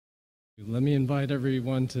Let me invite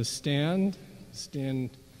everyone to stand.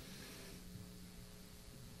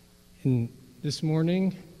 In this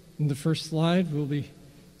morning, in the first slide, we'll be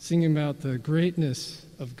singing about the greatness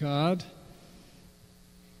of God.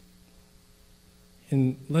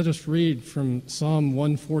 And let us read from Psalm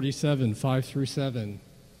 147, 5 through 7.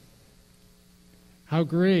 How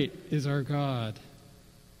great is our God!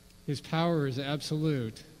 His power is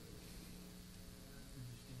absolute.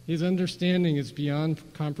 His understanding is beyond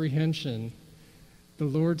comprehension. The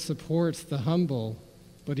Lord supports the humble,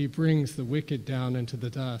 but he brings the wicked down into the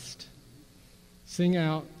dust. Sing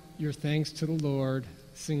out your thanks to the Lord.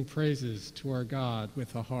 Sing praises to our God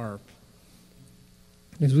with a harp.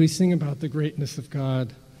 As we sing about the greatness of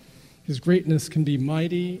God, his greatness can be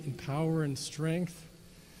mighty in power and strength,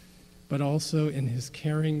 but also in his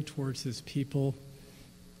caring towards his people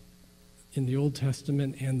in the Old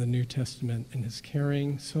Testament and the New Testament, and his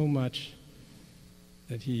caring so much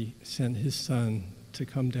that he sent his Son to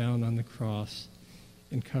come down on the cross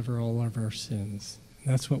and cover all of our sins.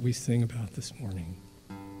 And that's what we sing about this morning.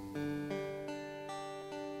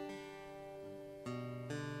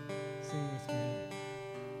 Sing with me.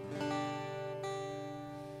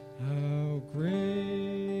 How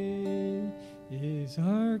great is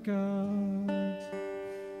our God?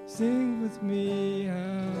 Sing with me,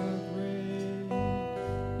 how great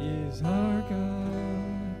is our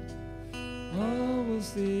God. All will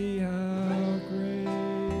see how great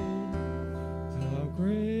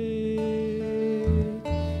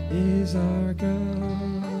is our God.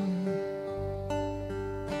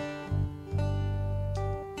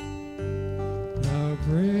 How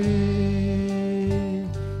great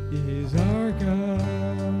is our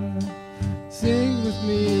God. Sing with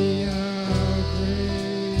me, how great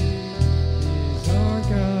is our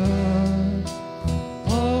God.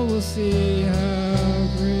 All will see how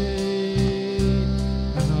great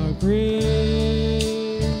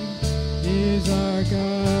is our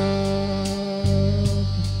God.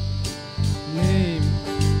 Name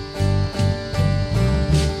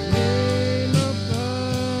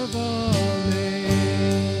above all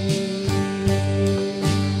names,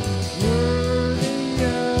 worthy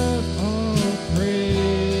of all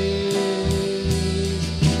praise.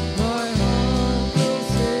 My heart will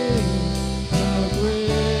sing how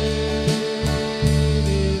great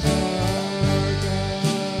is our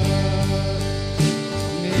God.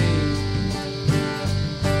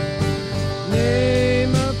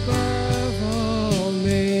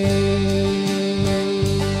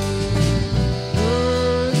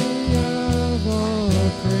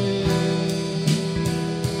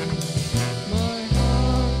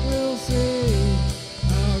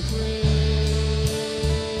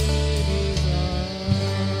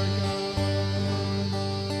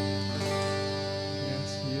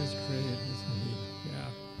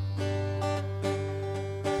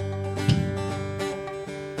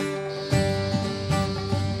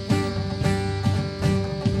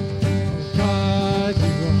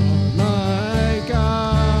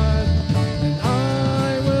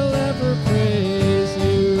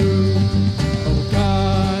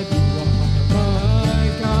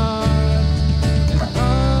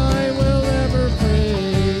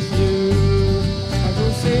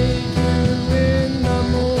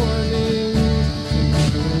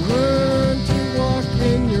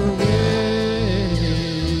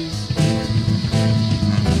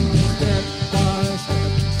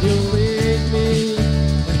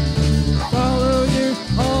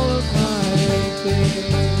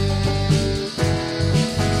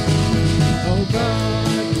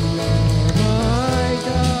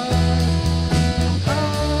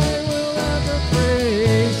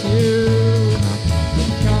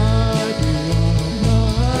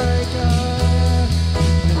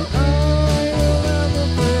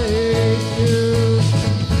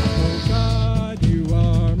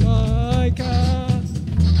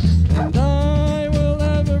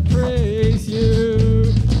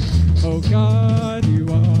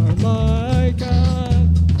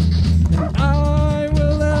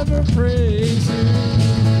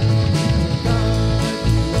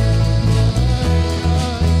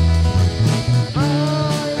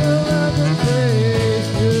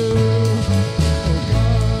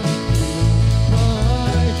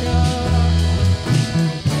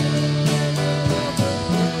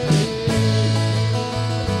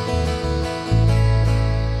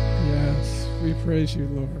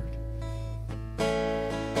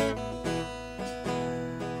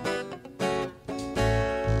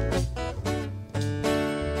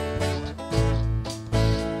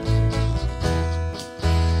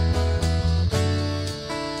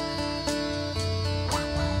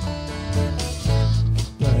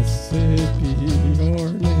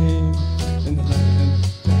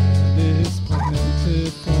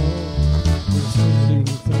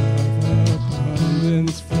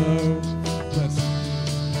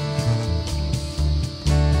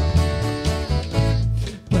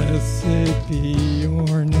 be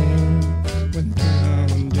your name when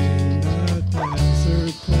found in a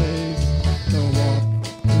desert place. To walk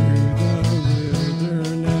through the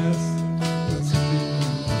wilderness, blessed be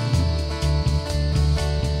your name.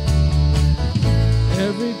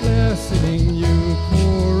 Every blessing you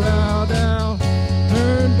pour out,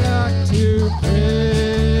 turn back to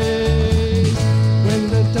praise. When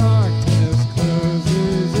the darkness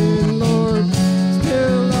closes in, Lord,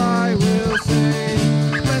 still I will say,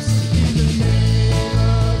 blessed be the name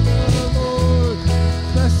of the Lord.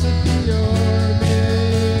 Blessed be your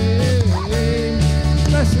name.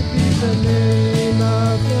 Blessed be the name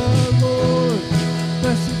of the Lord.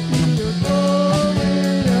 Blessed be your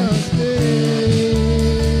glorious name.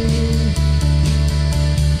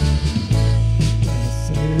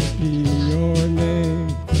 Blessed be your name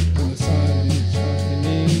when the sun is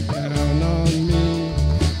shining down on me,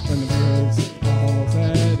 when the world's all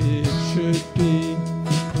that it should be.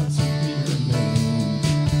 Blessed be your name.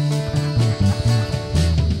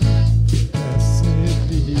 Blessed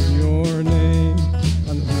be your name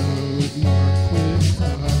on the road marked with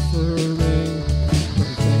suffering,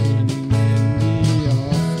 proclaiming in the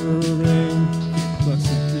offering.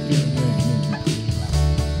 Blessed be your name.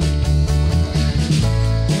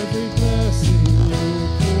 Every blessing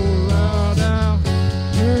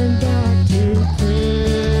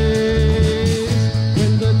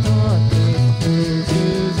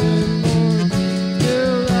you pour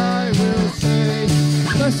out, turn back to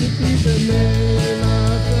praise.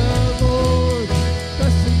 When the darkness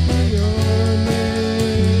closes in, Lord,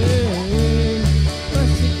 still I will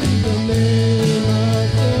say, blessed be the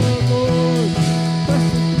name of the Lord.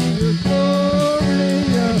 Blessed be your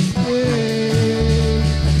name.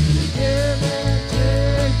 Blessed be the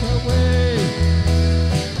name of the Lord.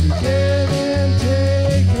 Blessed be your glorious name. You give and take away. You give and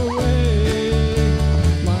take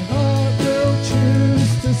away. My heart will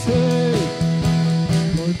choose to say,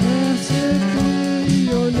 Lord, blessed be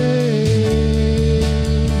your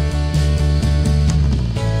name.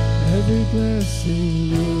 Every blessing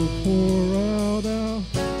you pour out,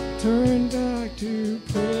 turn back to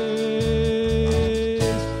praise.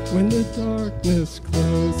 When the darkness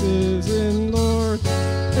closes in, Lord,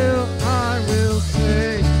 still I will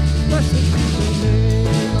say, blessed be the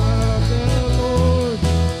name of the Lord.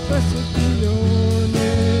 Blessed be your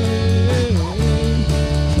name.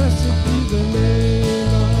 Blessed be the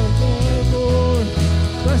name of the Lord.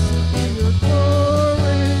 Blessed be your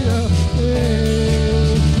glorious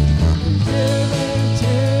name. You give and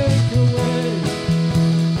take away.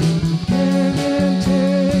 You give and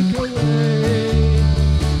take away.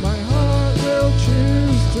 My heart will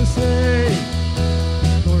choose to say,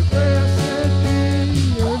 Lord, blessed be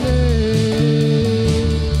your name.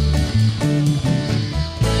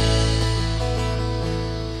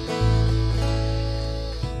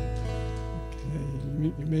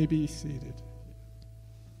 Okay, you may be seated.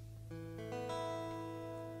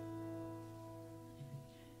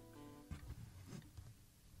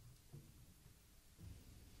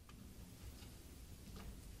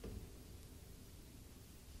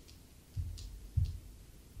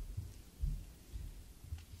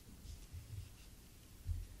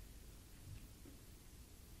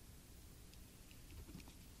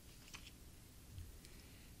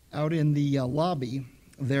 Out in the lobby,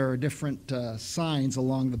 there are different signs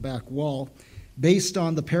along the back wall based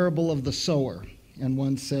on the parable of the sower. And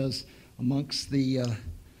one says, amongst the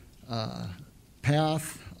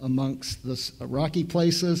path, amongst the rocky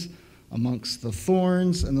places, amongst the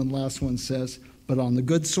thorns, and then the last one says, but on the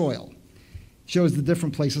good soil. Shows the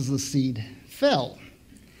different places the seed fell.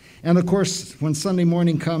 And of course, when Sunday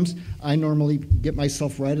morning comes, I normally get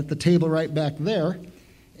myself right at the table right back there,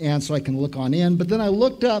 and so I can look on in. But then I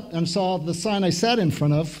looked up and saw the sign I sat in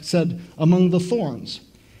front of said, among the thorns.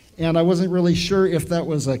 And I wasn't really sure if that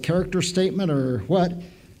was a character statement or what,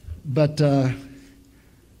 but it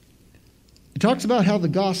talks about how the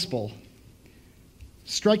gospel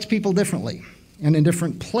strikes people differently and in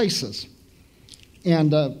different places.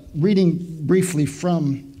 And reading briefly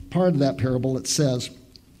from part of that parable, it says,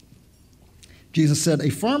 Jesus said, a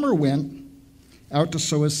farmer went out to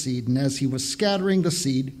sow his seed, and as he was scattering the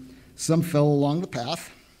seed, some fell along the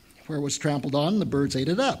path, where it was trampled on, and the birds ate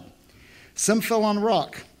it up. Some fell on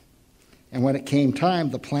rock, and when it came time,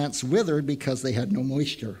 the plants withered because they had no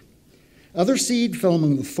moisture. Other seed fell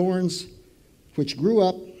among the thorns, which grew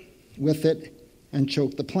up with it and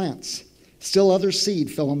choked the plants. Still other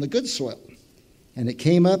seed fell on the good soil, and it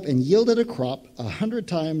came up and yielded a crop 100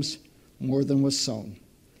 times more than was sown.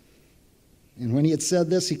 And when he had said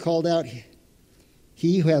this, he called out,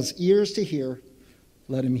 he who has ears to hear,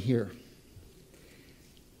 let him hear.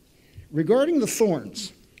 Regarding the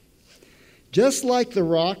thorns, Just like the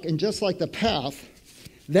rock and just like the path,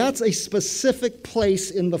 that's a specific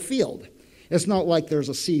place in the field. It's not like there's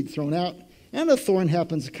a seed thrown out and a thorn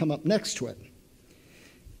happens to come up next to it.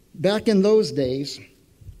 Back in those days,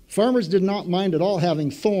 farmers did not mind at all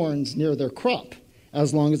having thorns near their crop,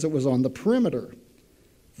 as long as it was on the perimeter.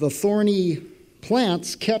 The thorny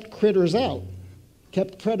plants kept critters out,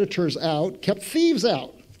 kept predators out, kept thieves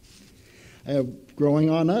out. Growing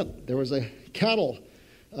on up, there was a cattle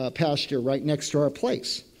pasture right next to our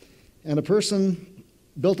place. And a person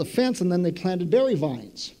built a fence and then they planted berry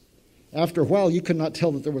vines. After a while, you could not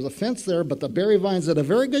tell that there was a fence there, but the berry vines did a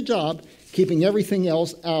very good job keeping everything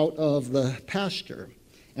else out of the pasture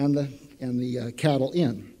and the cattle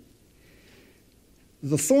in.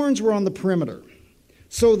 The thorns were on the perimeter.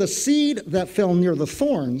 So the seed that fell near the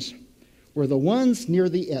thorns were the ones near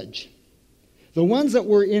the edge. The ones that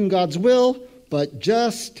were in God's will, but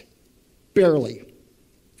just barely,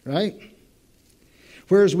 right?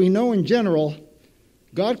 Whereas we know in general,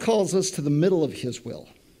 God calls us to the middle of his will,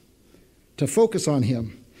 to focus on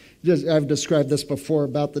him. I've described this before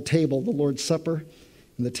about the table, the Lord's Supper,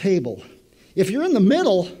 and the table. If you're in the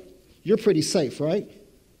middle, you're pretty safe, right?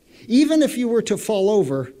 Even if you were to fall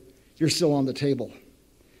over, you're still on the table.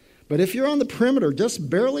 But if you're on the perimeter, just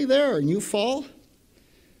barely there, and you fall,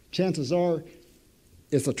 chances are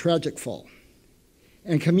it's a tragic fall.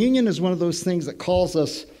 And communion is one of those things that calls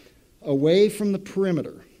us away from the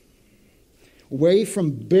perimeter, away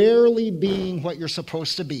from barely being what you're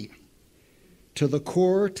supposed to be, to the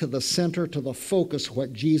core, to the center, to the focus of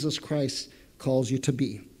what Jesus Christ calls you to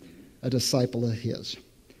be, a disciple of his.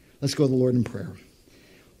 Let's go to the Lord in prayer.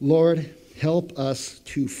 Lord, help us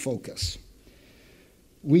to focus.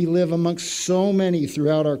 We live amongst so many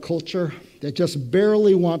throughout our culture that just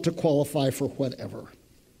barely want to qualify for whatever.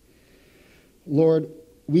 Lord,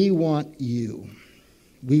 we want you.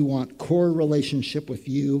 We want core relationship with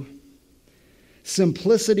you,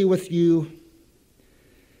 simplicity with you.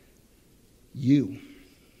 You.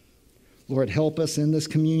 Lord, help us in this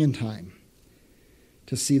communion time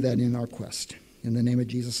to see that in our quest. In the name of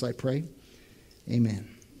Jesus, I pray.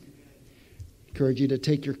 Amen. Encourage you to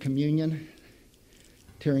take your communion.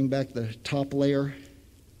 Tearing back the top layer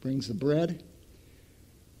brings the bread,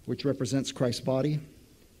 which represents Christ's body.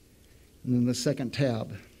 And then the second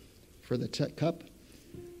tab for the cup,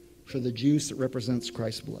 for the juice that represents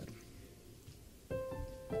Christ's blood.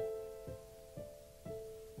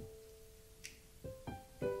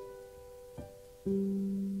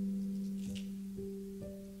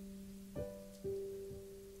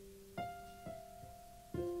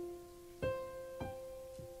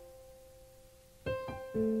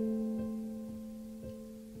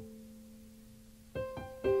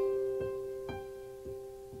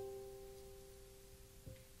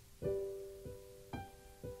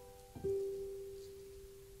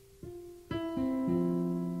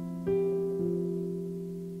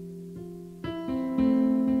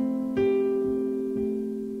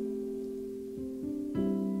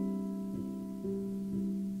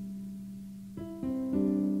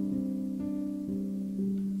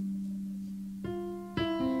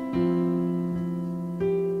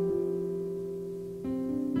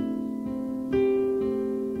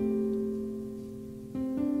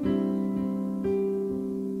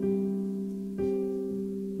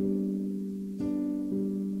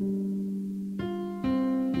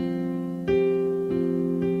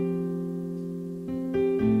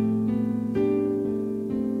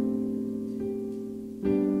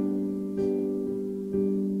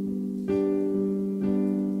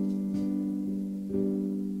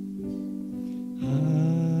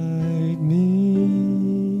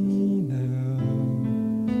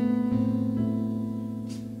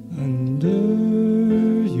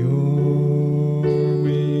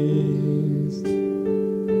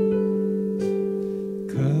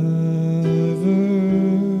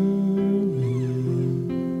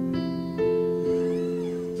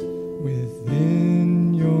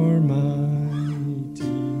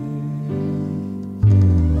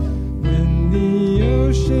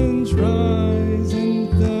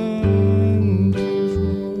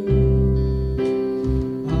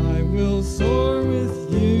 Soar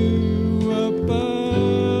with you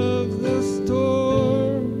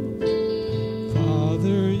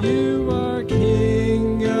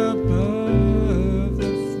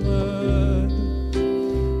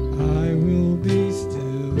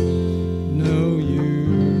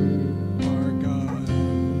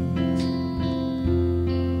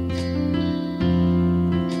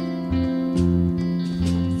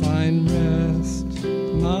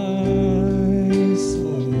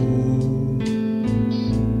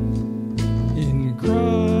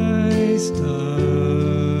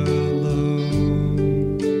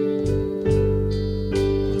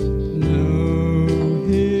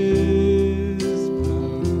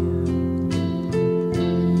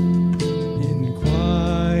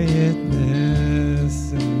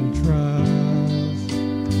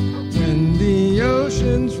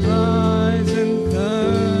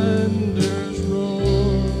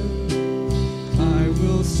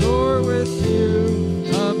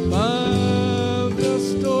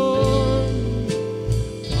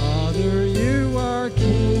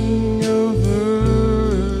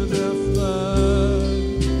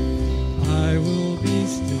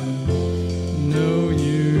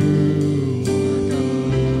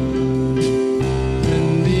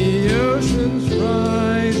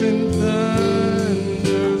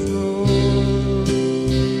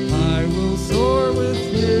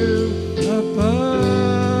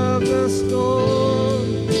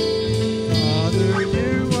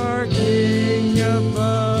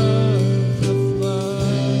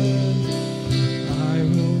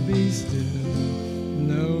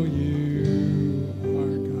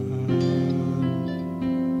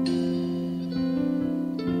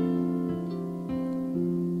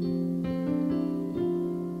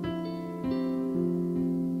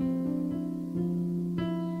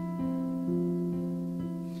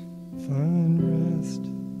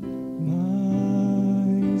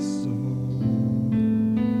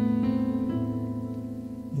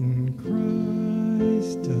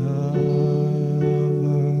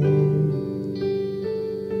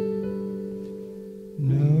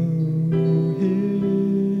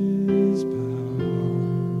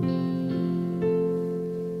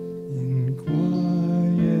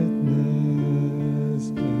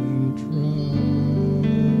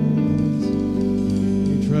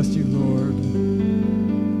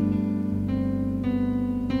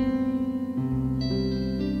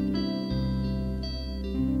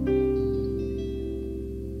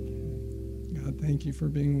you for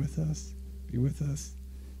being with us. Be with us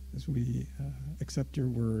as we accept your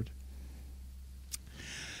word.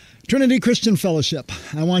 Trinity Christian Fellowship,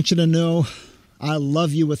 I want you to know I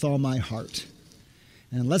love you with all my heart.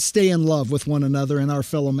 And let's stay in love with one another and our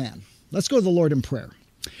fellow man. Let's go to the Lord in prayer.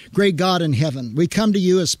 Great God in heaven, we come to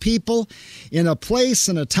you as people in a place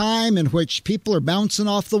and a time in which people are bouncing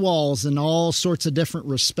off the walls in all sorts of different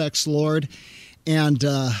respects, Lord. And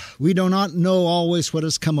we do not know always what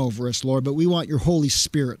has come over us, Lord, but we want your Holy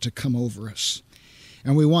Spirit to come over us.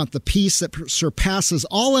 And we want the peace that surpasses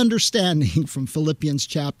all understanding from Philippians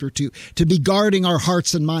chapter 2 to be guarding our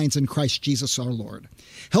hearts and minds in Christ Jesus our Lord.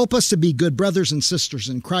 Help us to be good brothers and sisters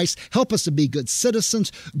in Christ. Help us to be good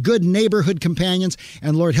citizens, good neighborhood companions.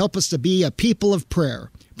 And Lord, help us to be a people of prayer,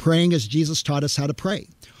 praying as Jesus taught us how to pray.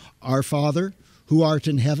 Our Father, who art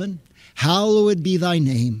in heaven, hallowed be thy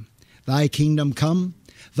name. Thy kingdom come,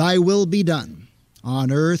 thy will be done,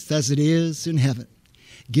 on earth as it is in heaven.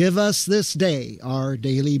 Give us this day our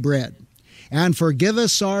daily bread, and forgive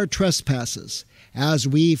us our trespasses, as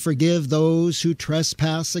we forgive those who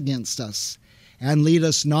trespass against us. And lead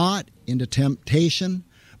us not into temptation,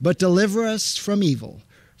 but deliver us from evil.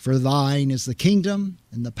 For thine is the kingdom,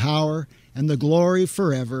 and the power, and the glory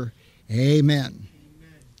forever. Amen.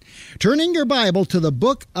 Turning your Bible to the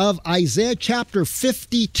book of Isaiah chapter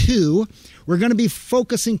 52, we're going to be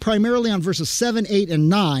focusing primarily on verses 7, 8, and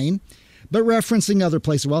 9, but referencing other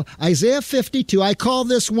places. Well, Isaiah 52, I call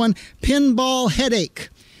this one Pinball Headache.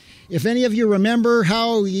 If any of you remember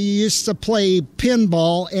how you used to play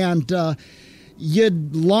pinball and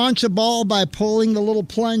you'd launch a ball by pulling the little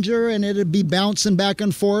plunger and it'd be bouncing back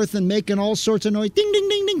and forth and making all sorts of noise, ding, ding,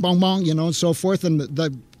 ding, ding, bong, bong, and so forth, and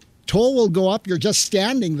the toll will go up. You're just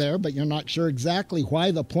standing there, but you're not sure exactly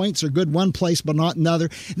why the points are good one place but not another.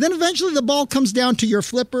 Then eventually the ball comes down to your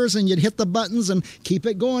flippers and you'd hit the buttons and keep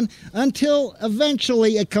it going until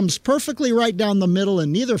eventually it comes perfectly right down the middle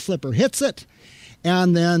and neither flipper hits it,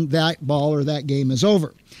 and then that ball or that game is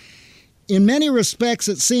over. In many respects,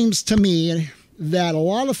 it seems to me that a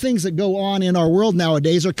lot of things that go on in our world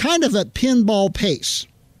nowadays are kind of at pinball pace,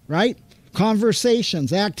 right?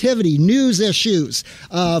 Conversations, activity, news issues,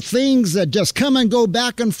 things that just come and go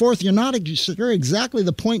back and forth. You're not sure exactly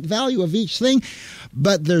the point value of each thing,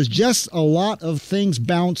 but there's just a lot of things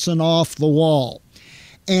bouncing off the wall.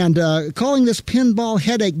 And calling this pinball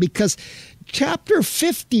headache because chapter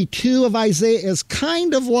 52 of Isaiah is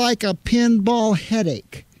kind of like a pinball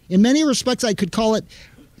headache. In many respects, I could call it,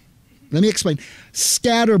 let me explain,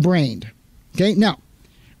 scatterbrained. Okay, now,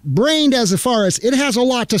 brained as far as it has a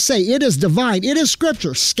lot to say. It is divine. It is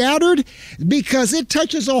scripture. Scattered because it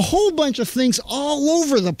touches a whole bunch of things all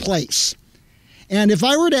over the place. And if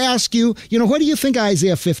I were to ask you, what do you think of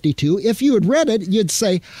Isaiah 52? If you had read it, you'd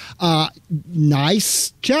say,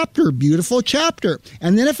 nice chapter, beautiful chapter.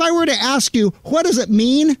 And then if I were to ask you, what does it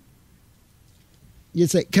mean? You'd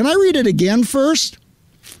say, can I read it again first?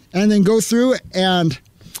 And then go through and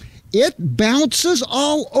it bounces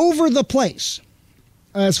all over the place.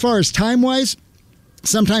 As far as time-wise,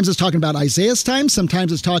 sometimes it's talking about Isaiah's time.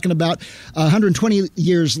 Sometimes it's talking about 120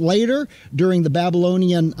 years later during the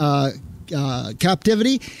Babylonian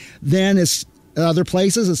captivity. Then it's other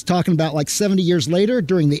places it's talking about like 70 years later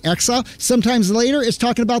during the exile. Sometimes later it's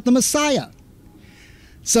talking about the Messiah.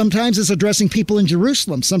 Sometimes it's addressing people in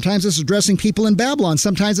Jerusalem. Sometimes it's addressing people in Babylon.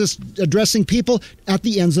 Sometimes it's addressing people at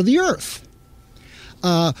the ends of the earth.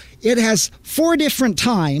 It has 4 different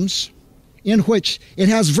times in which it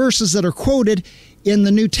has verses that are quoted in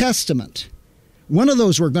the New Testament. One of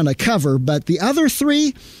those we're going to cover, but the other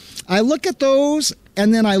 3, I look at those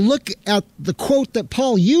and then I look at the quote that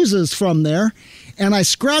Paul uses from there and I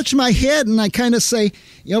scratch my head and I kind of say,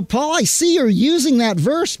 Paul, I see you're using that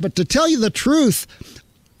verse, but to tell you the truth,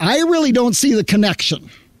 I really don't see the connection.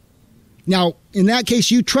 Now, in that case,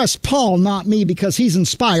 you trust Paul, not me, because he's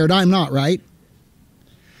inspired. I'm not, right?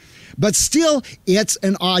 But still, it's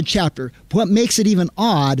an odd chapter. What makes it even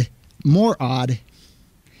more odd,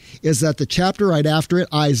 is that the chapter right after it,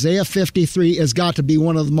 Isaiah 53, has got to be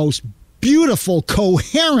one of the most beautiful,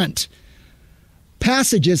 coherent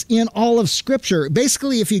passages in all of Scripture.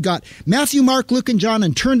 Basically, if you got Matthew, Mark, Luke, and John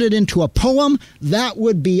and turned it into a poem, that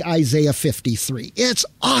would be Isaiah 53. It's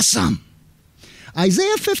awesome.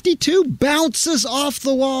 Isaiah 52 bounces off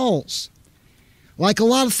the walls. Like a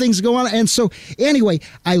lot of things go on. And so anyway,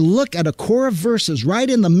 I look at a core of verses right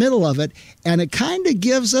in the middle of it, and it kind of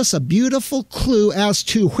gives us a beautiful clue as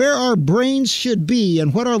to where our brains should be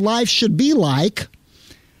and what our lives should be like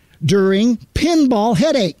during pinball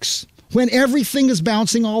headaches, when everything is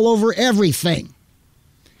bouncing all over everything.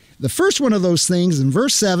 The first one of those things in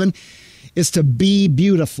verse 7 is to be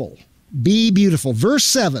beautiful. Be beautiful. Verse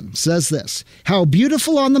 7 says this, how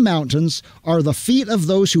beautiful on the mountains are the feet of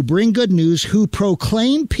those who bring good news, who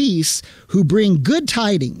proclaim peace, who bring good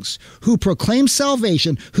tidings, who proclaim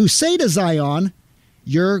salvation, who say to Zion,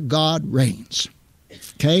 your God reigns.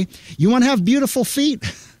 Okay? You want to have beautiful feet?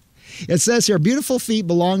 It says here, beautiful feet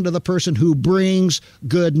belong to the person who brings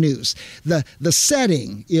good news. The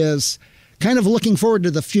setting is kind of looking forward to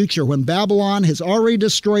the future when Babylon has already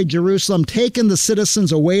destroyed Jerusalem, taken the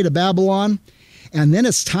citizens away to Babylon, and then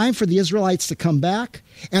it's time for the Israelites to come back,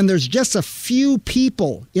 and there's just a few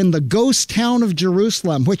people in the ghost town of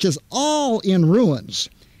Jerusalem, which is all in ruins.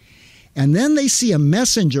 And then they see a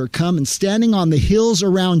messenger come and standing on the hills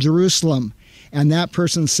around Jerusalem, and that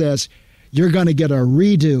person says, you're going to get a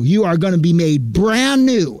redo. You are going to be made brand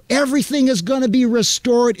new. Everything is going to be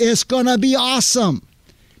restored. It's going to be awesome.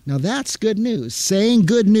 Now that's good news, saying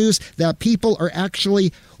good news that people are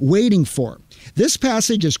actually waiting for. This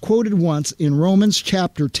passage is quoted once in Romans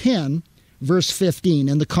chapter 10, verse 15,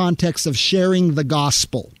 in the context of sharing the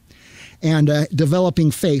gospel and developing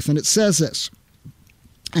faith. And it says this,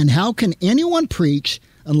 and how can anyone preach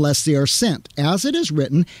unless they are sent? As it is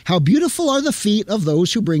written, how beautiful are the feet of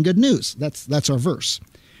those who bring good news. That's our verse.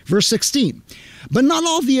 Verse 16, but not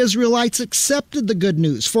all the Israelites accepted the good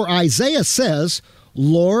news, for Isaiah says,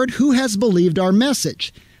 Lord, who has believed our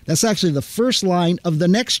message? That's actually the first line of the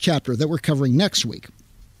next chapter that we're covering next week.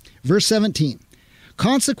 Verse 17,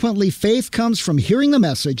 consequently, faith comes from hearing the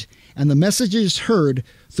message, and the message is heard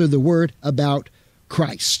through the word about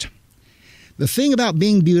Christ. The thing about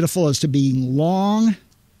being beautiful is to be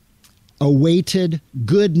long-awaited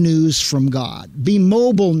good news from God. Be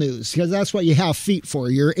mobile news, because that's what you have feet for.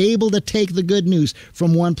 You're able to take the good news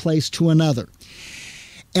from one place to another.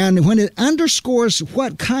 And when it underscores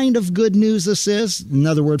what kind of good news this is,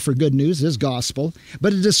 another word for good news is gospel,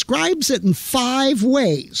 but it describes it in 5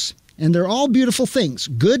 ways, and they're all beautiful things.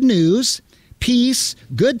 Good news, peace,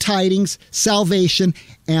 good tidings, salvation,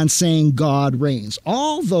 and saying God reigns.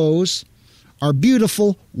 All those are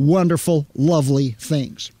beautiful, wonderful, lovely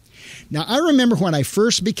things. Now, I remember when I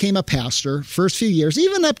first became a pastor, first few years,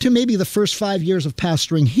 even up to maybe the first 5 years of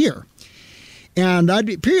pastoring here, and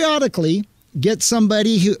I'd periodically get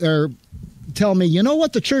somebody who tell me, you know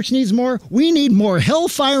what the church needs more? We need more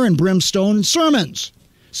hellfire and brimstone sermons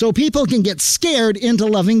so people can get scared into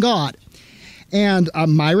loving God. And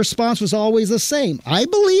my response was always the same. I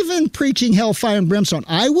believe in preaching hellfire and brimstone.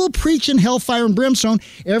 I will preach in hellfire and brimstone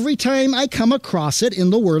every time I come across it in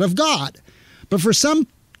the Word of God. But for some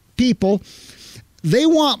people, they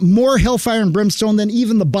want more hellfire and brimstone than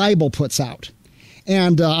even the Bible puts out.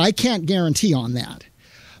 And I can't guarantee on that.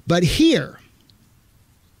 But here,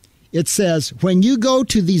 it says, when you go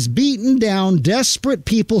to these beaten down, desperate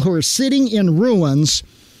people who are sitting in ruins,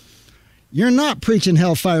 you're not preaching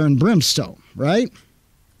hellfire and brimstone, right?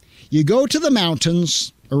 You go to the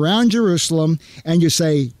mountains around Jerusalem and you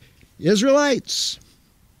say, Israelites,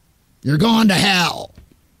 you're going to hell.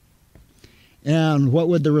 And what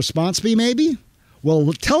would the response be maybe?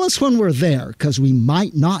 Well, tell us when we're there, because we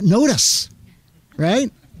might not notice, right?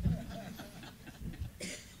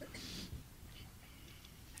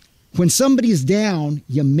 When somebody's down,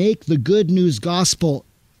 you make the good news gospel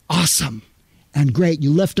awesome and great.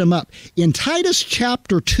 You lift them up. In Titus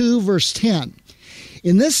chapter 2, verse 10,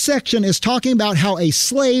 in this section is talking about how a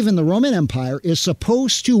slave in the Roman Empire is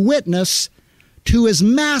supposed to witness to his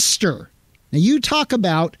master. Now, you talk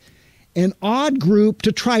about an odd group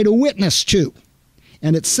to try to witness to.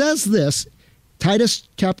 And it says this, Titus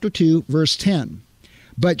chapter 2, verse 10.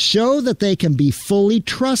 But show that they can be fully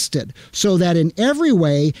trusted, so that in every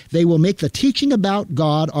way they will make the teaching about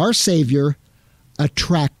God, our Savior,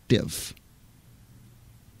 attractive.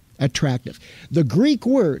 Attractive. The Greek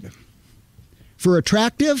word for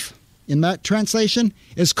attractive in that translation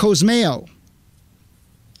is kosmeo,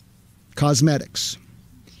 cosmetics.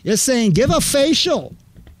 It's saying give a facial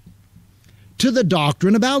to the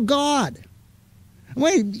doctrine about God.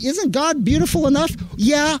 Wait, isn't God beautiful enough?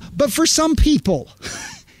 Yeah, but for some people,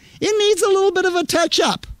 it needs a little bit of a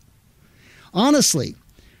touch-up. Honestly,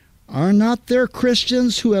 are not there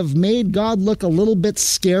Christians who have made God look a little bit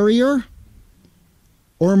scarier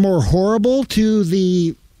or more horrible to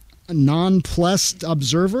the nonplussed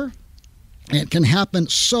observer? It can happen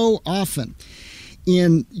so often.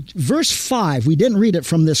 In verse 5, we didn't read it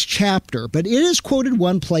from this chapter, but it is quoted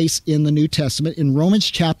one place in the New Testament in Romans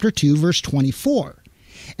chapter 2, verse 24.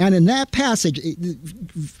 And in that passage,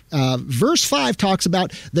 verse 5 talks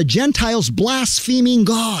about the Gentiles blaspheming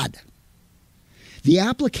God. The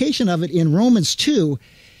application of it in Romans 2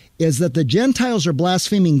 is that the Gentiles are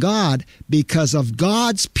blaspheming God because of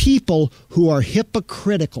God's people who are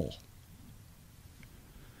hypocritical.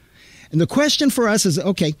 And the question for us is,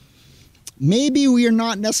 okay, maybe we are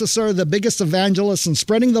not necessarily the biggest evangelists in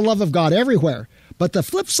spreading the love of God everywhere. But the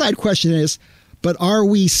flip side question is, but are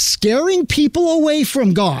we scaring people away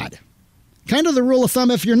from God? Kind of the rule of thumb,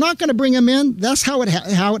 if you're not going to bring them in, that's how it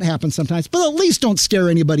happens sometimes. But at least don't scare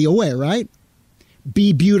anybody away, right?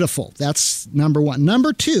 Be beautiful. That's number one.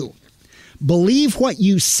 Number two, believe what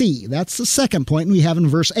you see. That's the second point we have in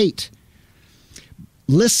verse 8.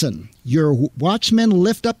 Listen, your watchmen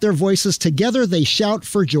lift up their voices. Together they shout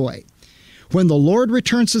for joy. When the Lord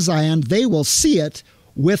returns to Zion, they will see it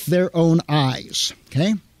with their own eyes.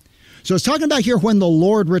 Okay? So it's talking about here when the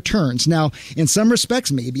Lord returns. Now, in some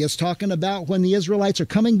respects, maybe it's talking about when the Israelites are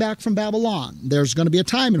coming back from Babylon. There's going to be a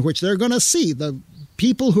time in which they're going to see the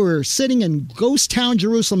people who are sitting in ghost town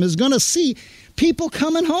Jerusalem is going to see people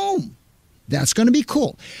coming home. That's going to be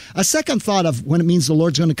cool. A second thought of when it means the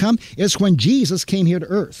Lord's going to come is when Jesus came here to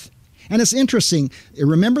earth. And it's interesting.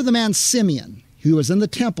 Remember the man Simeon, who was in the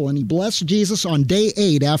temple, and he blessed Jesus on day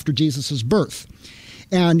 8 after Jesus' birth.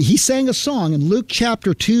 And he sang a song in Luke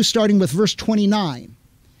chapter 2, starting with verse 29.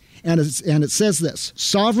 And it says this,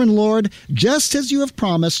 Sovereign Lord, just as you have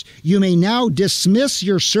promised, you may now dismiss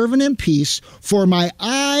your servant in peace, for my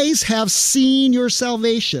eyes have seen your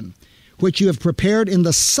salvation, which you have prepared in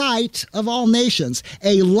the sight of all nations,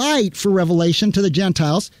 a light for revelation to the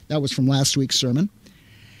Gentiles. That was from last week's sermon.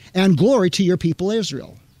 And glory to your people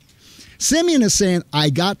Israel. Simeon is saying, I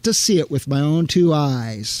got to see it with my own 2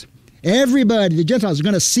 eyes. Everybody, the Gentiles, are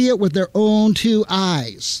going to see it with their own 2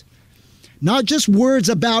 eyes. Not just words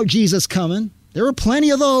about Jesus coming. There are plenty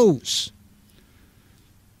of those.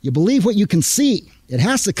 You believe what you can see. It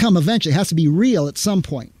has to come eventually. It has to be real at some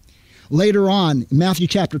point. Later on, in Matthew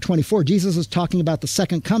chapter 24, Jesus is talking about the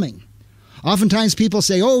second coming. Oftentimes people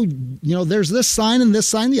say, oh, there's this sign and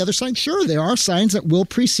the other sign. Sure, there are signs that will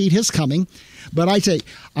precede his coming. But I say,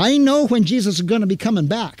 I know when Jesus is going to be coming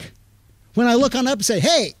back. When I look on up and say,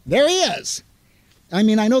 hey, there he is. I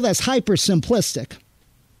mean, I know that's hyper simplistic,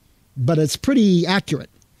 but it's pretty accurate,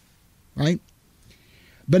 right?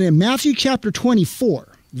 But in Matthew chapter 24,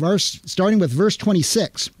 starting with verse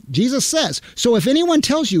 26, Jesus says, so if anyone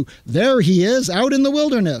tells you, there he is out in the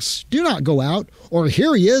wilderness, do not go out, or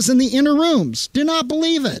here he is in the inner rooms, do not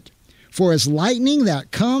believe it. For as lightning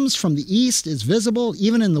that comes from the east is visible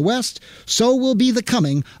even in the west, so will be the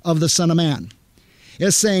coming of the Son of Man.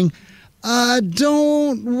 It's saying,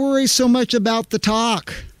 don't worry so much about the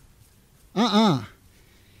talk.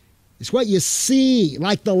 It's what you see,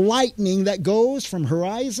 like the lightning that goes from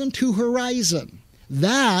horizon to horizon.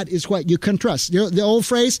 That is what you can trust. The old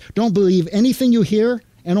phrase, don't believe anything you hear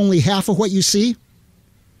and only half of what you see.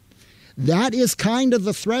 That is kind of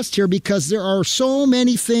the thrust here because there are so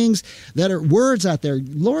many things that are words out there.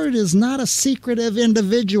 Lord is not a secretive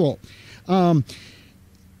individual.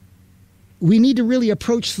 We need to really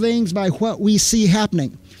approach things by what we see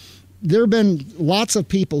happening. There have been lots of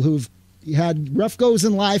people who've had rough goes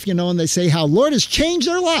in life, and they say how Lord has changed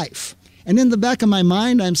their life. And in the back of my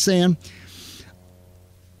mind, I'm saying,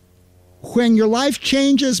 when your life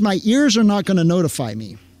changes, my ears are not going to notify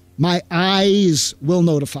me. My eyes will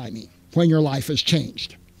notify me when your life has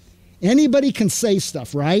changed. Anybody can say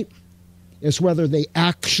stuff, right? It's whether they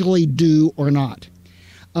actually do or not.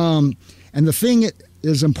 And the thing that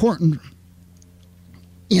is important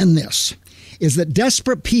in this is that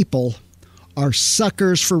desperate people are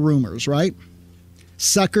suckers for rumors, right?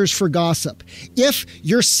 Suckers for gossip. If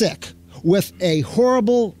you're sick with a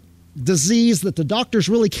horrible disease that the doctors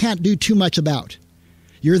really can't do too much about,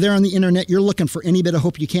 you're there on the internet, you're looking for any bit of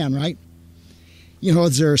hope you can, right?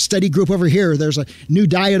 Is there a study group over here? There's a new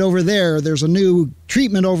diet over there. There's a new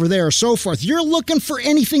treatment over there, so forth. You're looking for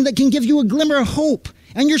anything that can give you a glimmer of hope.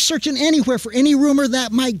 And you're searching anywhere for any rumor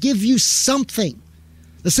that might give you something.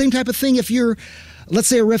 The same type of thing if you're, let's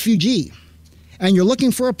say, a refugee. And you're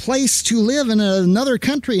looking for a place to live in another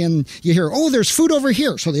country. And you hear, oh, there's food over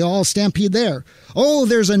here. So they all stampede there. Oh,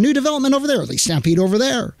 there's a new development over there. They stampede over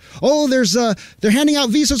there. Oh, they're handing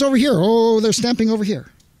out visas over here. Oh, they're stamping over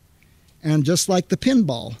here. And just like the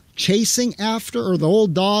pinball, or the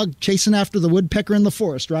old dog chasing after the woodpecker in the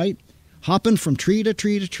forest, right? Hopping from tree to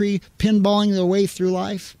tree to tree, pinballing their way through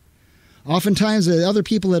life. Oftentimes, the other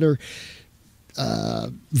people that are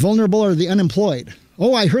vulnerable are the unemployed.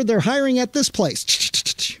 Oh, I heard they're hiring at this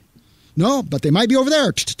place. No, but they might be over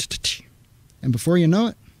there. And before you know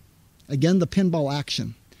it, again, the pinball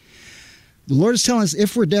action. The Lord is telling us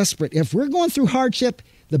if we're desperate, if we're going through hardship,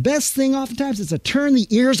 the best thing oftentimes is to turn the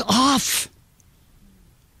ears off.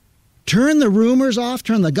 Turn the rumors off,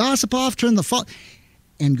 turn the gossip off, turn the fault,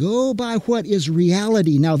 and go by what is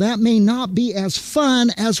reality. Now, that may not be as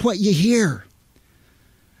fun as what you hear.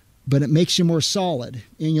 but it makes you more solid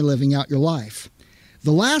in your living out your life.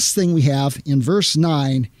 The last thing we have in verse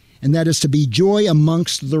 9, and that is to be joy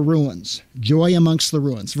amongst the ruins. Joy amongst the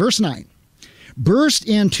ruins. Verse 9. Burst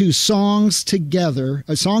into songs together,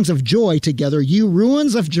 songs of joy together, you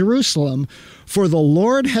ruins of Jerusalem, for the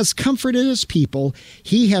Lord has comforted his people.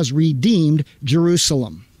 He has redeemed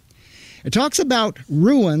Jerusalem. It talks about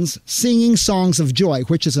ruins singing songs of joy,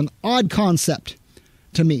 which is an odd concept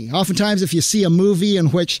to me. Oftentimes, if you see a movie in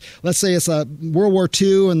which, let's say it's a World War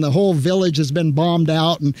II and the whole village has been bombed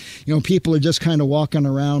out and, people are just kind of walking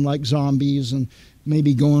around like zombies and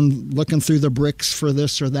maybe looking through the bricks for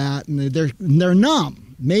this or that, and they're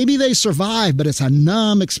numb. Maybe they survive, but it's a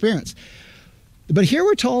numb experience. But here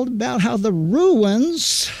we're told about how the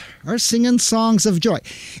ruins are singing songs of joy.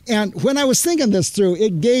 And when I was thinking this through,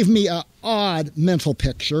 it gave me an odd mental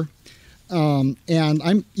picture. And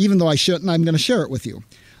even though I shouldn't, I'm going to share it with you.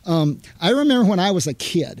 I remember when I was a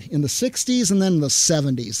kid in the 60s and then the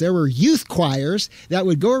 70s, there were youth choirs that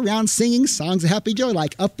would go around singing songs of happy joy,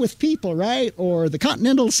 like Up With People, right? Or the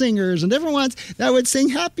Continental Singers and different ones that would sing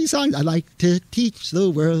happy songs. I like to teach the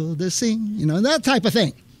world to sing, that type of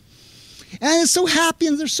thing. And it's so happy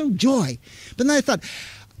and there's so joy. But then I thought,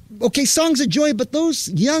 okay, songs of joy, but those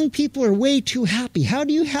young people are way too happy. How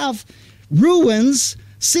do you have ruins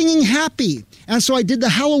singing happy? And so I did the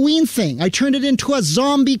Halloween thing. I turned it into a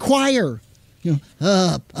zombie choir.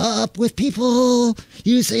 Up with people,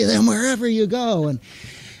 you see them wherever you go. And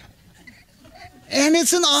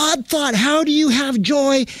it's an odd thought. How do you have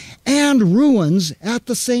joy and ruins at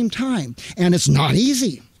the same time? And it's not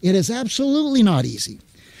easy. It is absolutely not easy.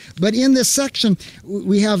 But in this section,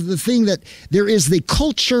 we have the thing that there is the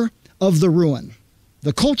culture of the ruin.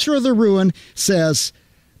 The culture of the ruin says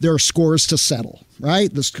there are scores to settle,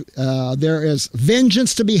 right? There is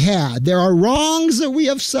vengeance to be had. There are wrongs that we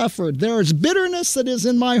have suffered. There is bitterness that is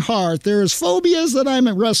in my heart. There is phobias that I'm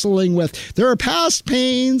wrestling with. There are past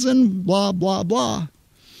pains and blah, blah, blah.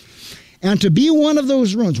 And to be one of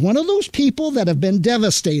those ruins, one of those people that have been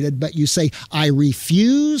devastated, but you say, I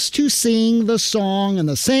refuse to sing the song in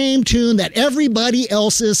the same tune that everybody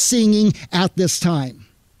else is singing at this time.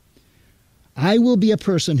 I will be a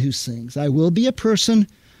person who sings. I will be a person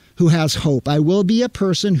who has hope. I will be a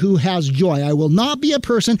person who has joy. I will not be a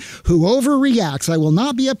person who overreacts. I will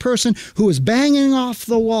not be a person who is banging off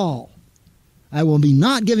the wall. I will be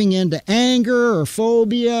not giving in to anger or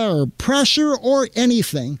phobia or pressure or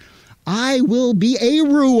anything. I will be a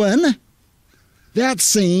ruin that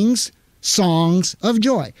sings songs of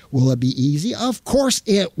joy. Will it be easy? Of course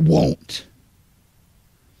it won't.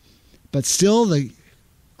 But still, the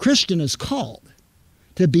Christian is called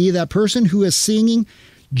to be that person who is singing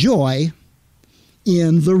joy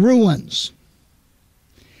in the ruins.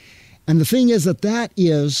 And the thing is that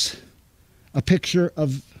is a picture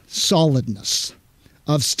of solidness,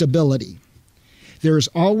 of stability. There's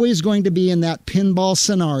always going to be in that pinball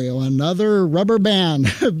scenario another rubber band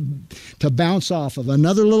to bounce off of,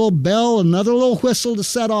 another little bell, another little whistle to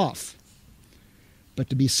set off. But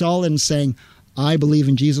to be solid and saying, I believe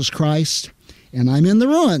in Jesus Christ and I'm in the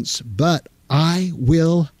ruins, but I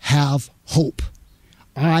will have hope.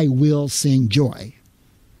 I will sing joy.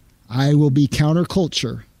 I will be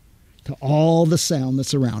counterculture to all the sound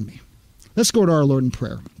that's around me. Let's go to our Lord in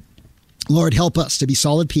prayer. Lord, help us to be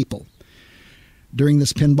solid people during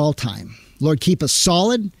this pinball time. Lord, keep us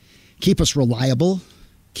solid, keep us reliable,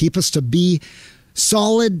 keep us to be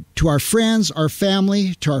solid to our friends, our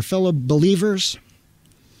family, to our fellow believers.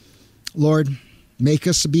 Lord, make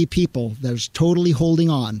us be people that is totally holding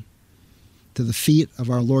on to the feet of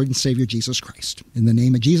our Lord and Savior Jesus Christ. In the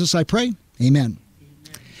name of Jesus I pray, amen.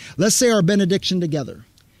 Let's say our benediction together.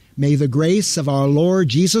 May the grace of our Lord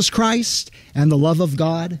Jesus Christ and the love of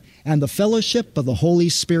God and the fellowship of the Holy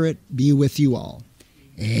Spirit be with you all.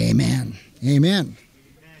 Amen. Amen.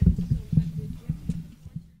 Amen.